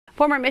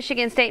Former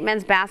Michigan State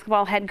men's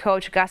basketball head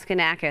coach Gus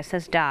Ganakas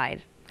has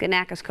died.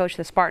 Ganakas coached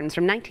the Spartans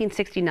from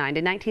 1969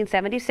 to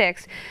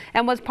 1976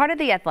 and was part of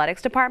the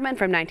athletics department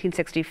from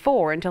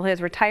 1964 until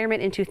his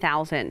retirement in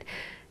 2000.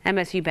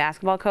 MSU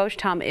basketball coach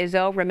Tom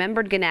Izzo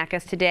remembered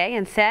Ganakas today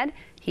and said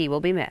he will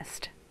be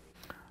missed.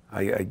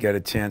 I got a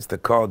chance to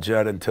call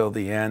Judd until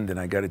the end, and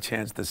I got a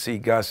chance to see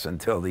Gus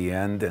until the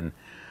end, and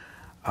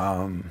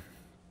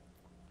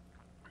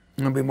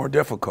it'll be more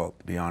difficult,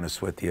 to be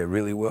honest with you. It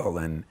really will,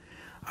 and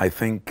I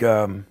think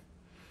I'm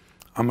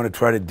going to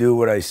try to do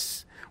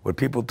what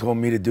people told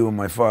me to do when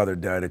my father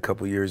died a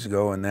couple years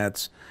ago, and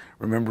that's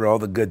remember all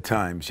the good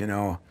times. You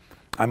know,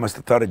 I must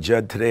have thought of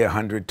Judd today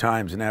 100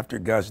 times, and after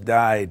Gus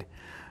died,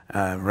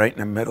 right in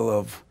the middle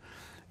of,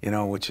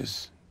 which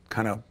is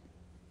kind of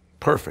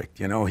perfect.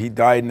 He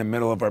died in the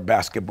middle of our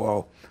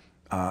basketball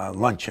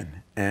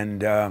luncheon,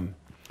 and I'm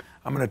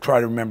going to try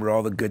to remember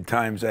all the good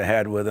times I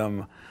had with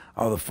him,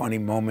 all the funny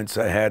moments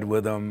I had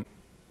with him.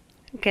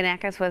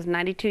 Ganakas was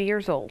 92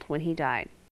 years old when he died.